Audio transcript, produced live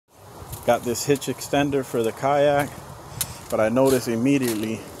Got this hitch extender for the kayak, but I noticed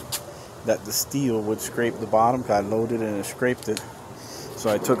immediately that the steel would scrape the bottom. I loaded it and it scraped it. So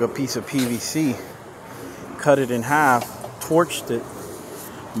I took a piece of PVC, cut it in half, torched it,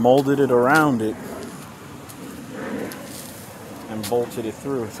 molded it around it, and bolted it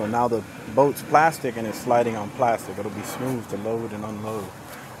through. So now the boat's plastic and it's sliding on plastic. It'll be smooth to load and unload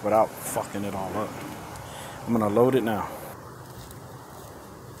without fucking it all up. I'm gonna load it now.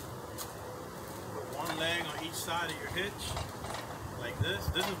 Put one leg on each side of your hitch, like this.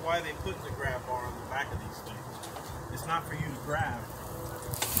 This is why they put the grab bar on the back of these things. It's not for you to grab.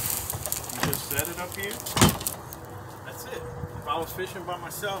 You just set it up here. That's it. If I was fishing by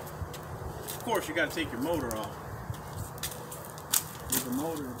myself, of course you gotta take your motor off. With the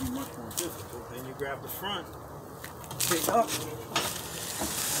motor, it'll be much more difficult. Then you grab the front, pick up.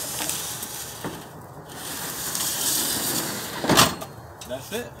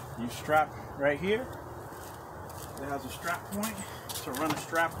 That's it. You strap right here. It has a strap point to run a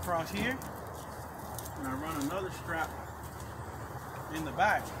strap across here. And I run another strap in the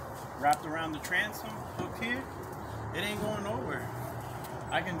back, wrapped around the transom, hook here. It ain't going nowhere.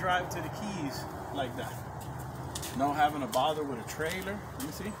 I can drive to the Keys like that. No having to bother with a trailer. Let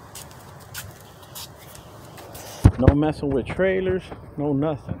me see. No messing with trailers. No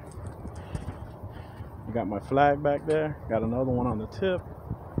nothing. I got my flag back there. Got another one on the tip.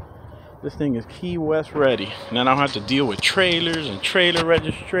 This thing is Key West ready. And then I don't have to deal with trailers and trailer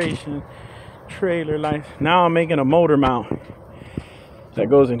registration, trailer lights. Now I'm making a motor mount that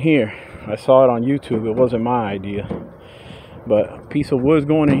goes in here. I saw it on YouTube. It wasn't my idea. But a piece of wood's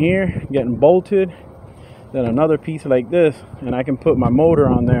going in here, getting bolted. Then another piece like this, and I can put my motor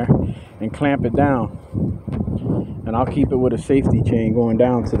on there and clamp it down. And I'll keep it with a safety chain going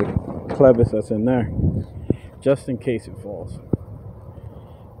down to the clevis that's in there, just in case it falls.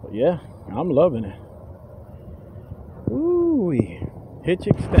 But yeah, I'm loving it. Ooh, hitch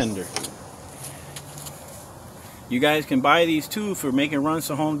extender. You guys can buy these too for making runs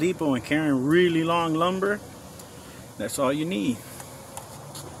to Home Depot and carrying really long lumber. That's all you need.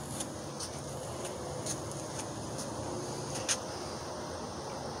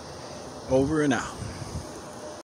 Over and out.